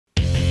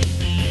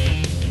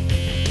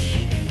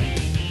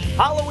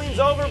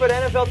season's over, but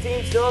NFL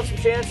teams still have some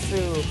chance to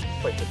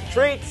play trick or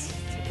treats,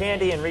 some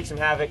candy, and wreak some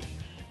havoc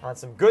on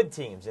some good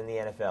teams in the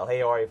NFL. Hey,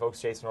 how are you,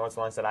 folks? Jason Horwitz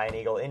alongside Ian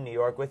Eagle in New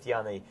York with you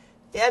on the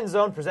End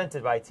Zone,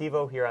 presented by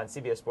TiVo here on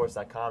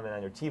CBSSports.com and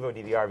on your TiVo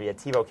DVR via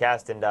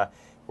TiVocast. And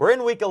we're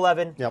in Week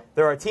 11. Yep.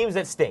 There are teams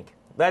that stink.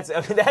 That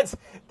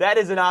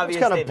is an obvious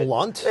It's kind statement. of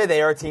blunt.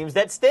 They are teams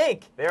that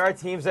stink. There are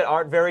teams that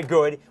aren't very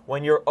good.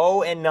 When you're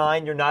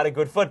 0-9, you're not a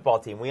good football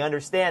team. We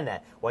understand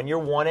that. When you're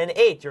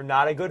 1-8, you're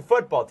not a good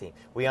football team.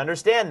 We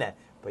understand that.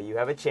 But you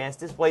have a chance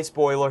to play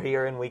spoiler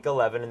here in Week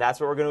 11, and that's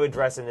what we're going to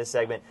address in this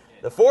segment.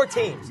 The four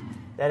teams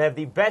that have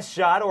the best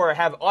shot or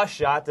have a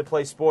shot to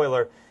play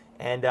spoiler.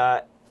 And,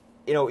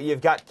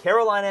 you've got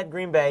Carolina at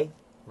Green Bay,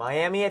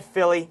 Miami at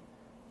Philly,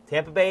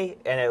 Tampa Bay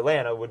and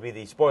Atlanta would be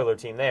the spoiler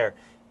team there.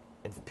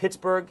 And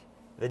Pittsburgh,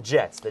 the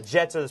Jets. The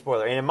Jets are the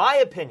spoiler. And in my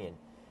opinion,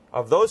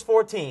 of those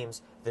four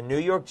teams, the New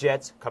York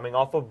Jets, coming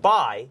off of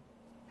bye,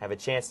 have a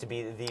chance to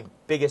be the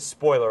biggest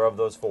spoiler of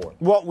those four.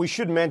 Well, we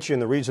should mention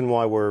the reason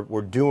why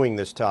we're doing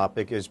this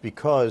topic is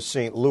because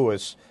St.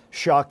 Louis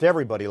shocked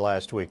everybody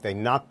last week. They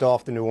knocked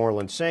off the New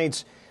Orleans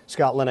Saints.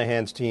 Scott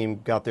Linehan's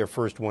team got their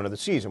first win of the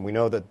season. We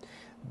know that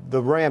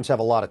the Rams have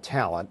a lot of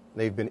talent.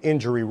 They've been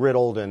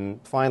injury-riddled,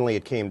 and finally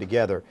it came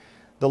together.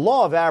 The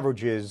law of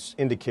averages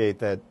indicate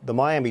that the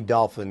Miami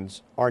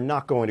Dolphins are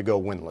not going to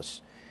go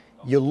winless.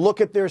 You look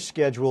at their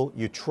schedule,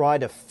 you try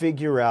to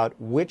figure out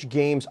which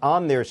games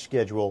on their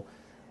schedule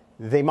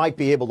they might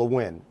be able to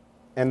win.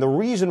 And the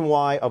reason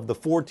why of the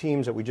four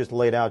teams that we just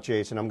laid out,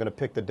 Jason, I'm going to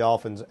pick the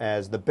Dolphins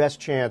as the best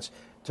chance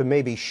to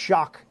maybe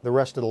shock the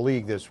rest of the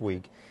league this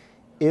week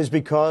is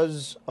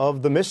because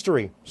of the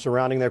mystery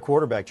surrounding their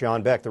quarterback,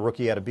 John Beck, the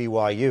rookie out of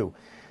BYU.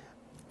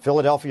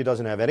 Philadelphia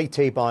doesn't have any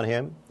tape on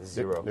him.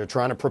 Zero. They're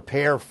trying to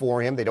prepare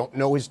for him. They don't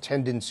know his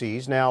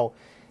tendencies. Now,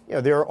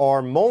 there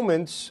are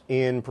moments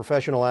in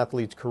professional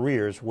athletes'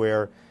 careers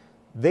where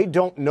they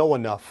don't know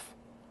enough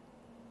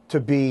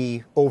to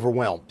be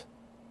overwhelmed.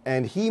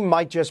 And he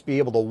might just be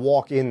able to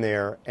walk in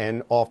there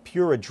and, off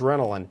pure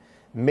adrenaline,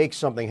 make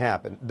something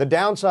happen. The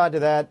downside to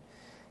that,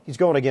 he's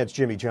going against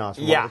Jimmy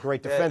Johnson, one of the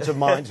great defensive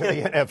minds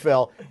in the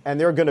NFL, and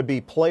there are going to be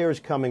players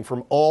coming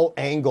from all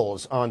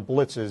angles on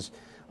blitzes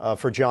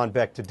for John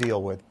Beck to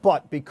deal with.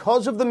 But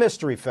because of the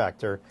mystery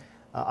factor,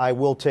 I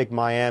will take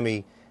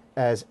Miami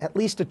as at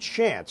least a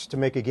chance to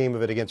make a game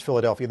of it against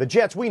Philadelphia. The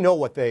Jets, we know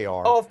what they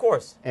are. Oh, of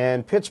course.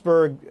 And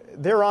Pittsburgh,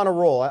 they're on a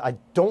roll. I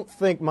don't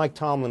think Mike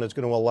Tomlin is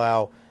going to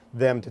allow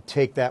them to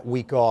take that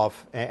week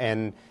off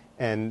and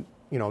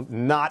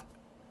not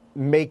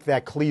make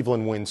that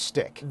Cleveland win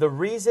stick. The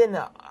reason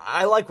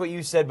I like what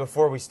you said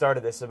before we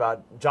started this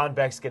about John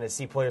Beck's going to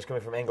see players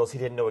coming from angles he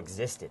didn't know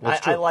existed.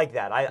 I like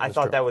that. I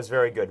thought that was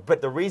very good. But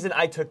the reason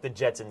I took the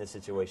Jets in this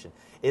situation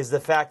is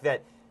the fact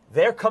that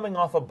they're coming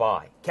off a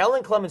bye.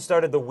 Kellen Clemens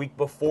started the week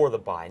before the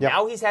bye. Yep.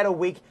 Now he's had a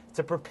week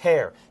to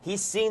prepare.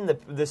 He's seen the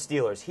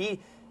Steelers. He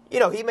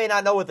may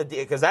not know what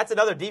because that's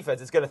another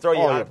defense. It's going to throw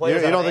you out of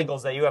players out of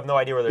angles that you have no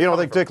idea where they're coming from.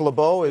 You don't think Dick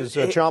LeBeau is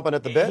chomping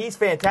at the bit? He's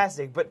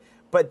fantastic,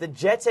 but the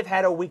Jets have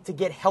had a week to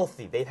get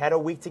healthy. They've had a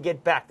week to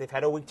get back. They've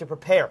had a week to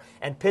prepare.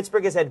 And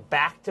Pittsburgh has had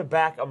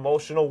back-to-back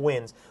emotional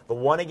wins. The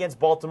one against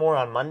Baltimore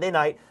on Monday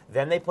night,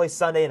 then they play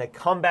Sunday in a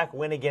comeback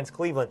win against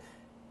Cleveland.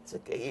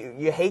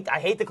 I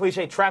hate the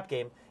cliche trap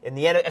game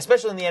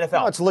especially in the NFL.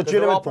 No, it's a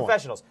legitimate they're all point.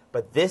 professionals.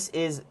 But this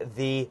is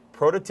the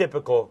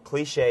prototypical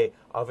cliche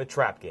of a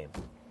trap game.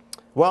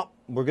 Well,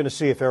 we're going to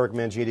see if Eric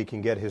Mangini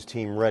can get his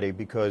team ready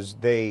because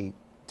they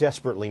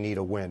desperately need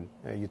a win.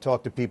 You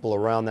talk to people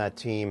around that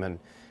team, and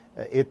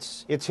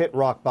it's hit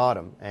rock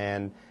bottom.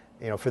 And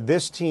for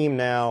this team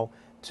now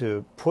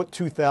to put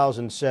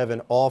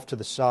 2007 off to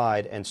the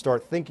side and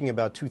start thinking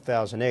about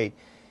 2008,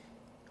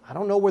 I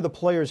don't know where the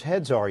players'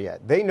 heads are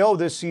yet. They know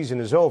this season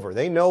is over.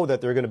 They know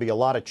that there are going to be a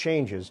lot of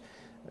changes.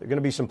 There are going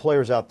to be some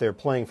players out there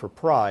playing for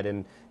pride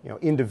and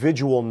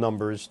individual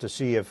numbers to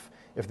see if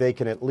they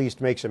can at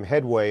least make some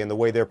headway in the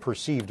way they're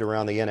perceived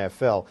around the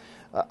NFL.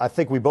 I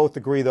think we both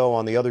agree, though,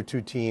 on the other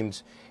two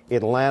teams.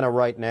 Atlanta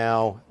right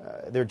now,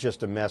 they're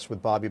just a mess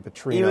with Bobby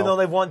Petrino. Even though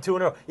they've won 2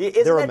 in a row.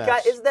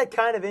 Isn't that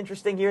kind of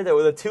interesting here that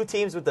the two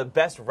teams with the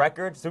best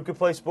records who could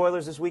play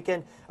spoilers this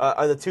weekend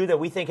are the two that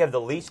we think have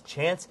the least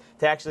chance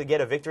to actually get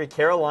a victory?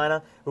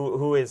 Carolina,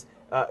 who is...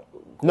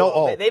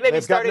 They may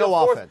be starting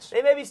offense.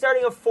 They may be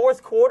starting a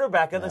fourth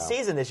quarterback of the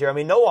season this year. I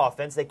mean, no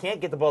offense. They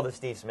can't get the ball to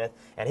Steve Smith,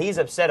 and he's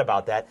upset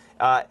about that.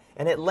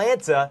 And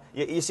Atlanta,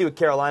 you see what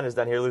Carolina's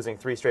done here, losing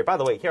 3 straight. By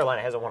the way,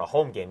 Carolina hasn't won a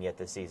home game yet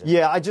this season.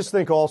 Yeah, I just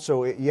think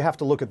also you have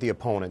to look at the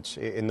opponents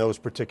in those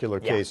particular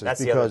cases.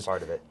 That's because the other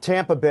part of it.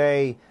 Tampa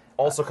Bay...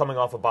 Also coming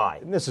off a bye.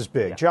 And this is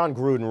big. Yeah. John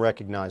Gruden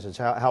recognizes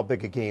how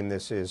big a game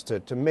this is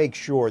to make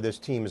sure this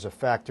team is a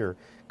factor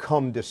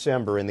come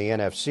December in the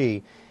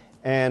NFC.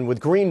 And with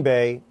Green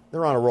Bay,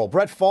 they're on a roll.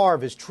 Brett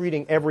Favre is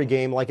treating every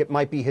game like it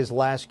might be his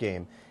last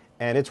game.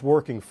 and it's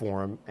working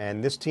for him.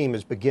 And this team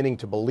is beginning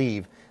to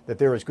believe that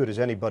they're as good as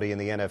anybody in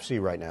the NFC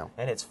right now.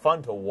 And it's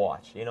fun to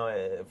watch. You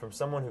know, from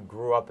someone who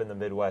grew up in the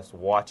Midwest,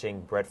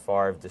 watching Brett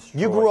Favre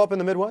destroy. You grew up in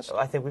the Midwest?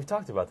 I think we've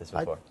talked about this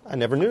before. I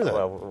never knew that.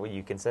 Well,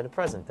 you can send a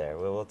present there.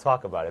 We'll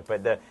talk about it.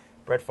 But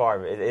Brett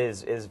Favre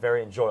is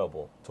very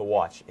enjoyable to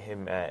watch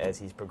him as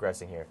he's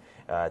progressing here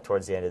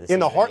towards the end of the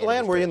season. In the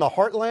heartland? Were you in the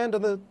heartland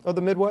of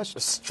the Midwest?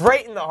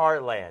 Straight in the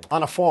heartland.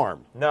 On a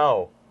farm?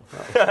 No.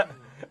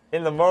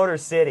 In the Motor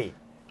City.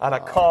 On a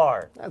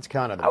car. That's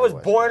kind of the I was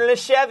Midwest. born in a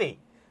Chevy.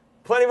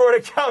 Plenty more to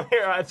come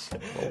here on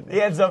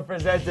the End Zone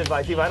presented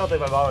by TiVo. I don't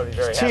think my mom would be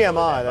very happy with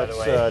TMI, that, by the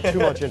way. that's too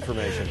much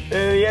information.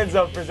 The End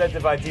Zone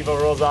presented by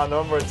TiVo rolls on.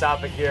 No more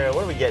topic here.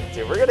 What are we getting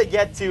to? We're going to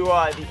get to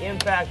the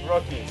Impact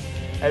Rookies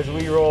as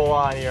we roll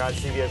on here on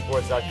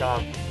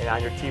CBSSports.com and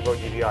on your TiVo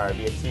DVR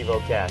via TiVo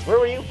Cast. Where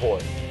were you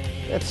born?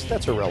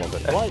 That's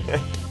irrelevant. Why?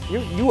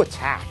 You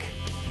attack.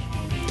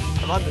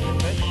 I'm on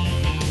the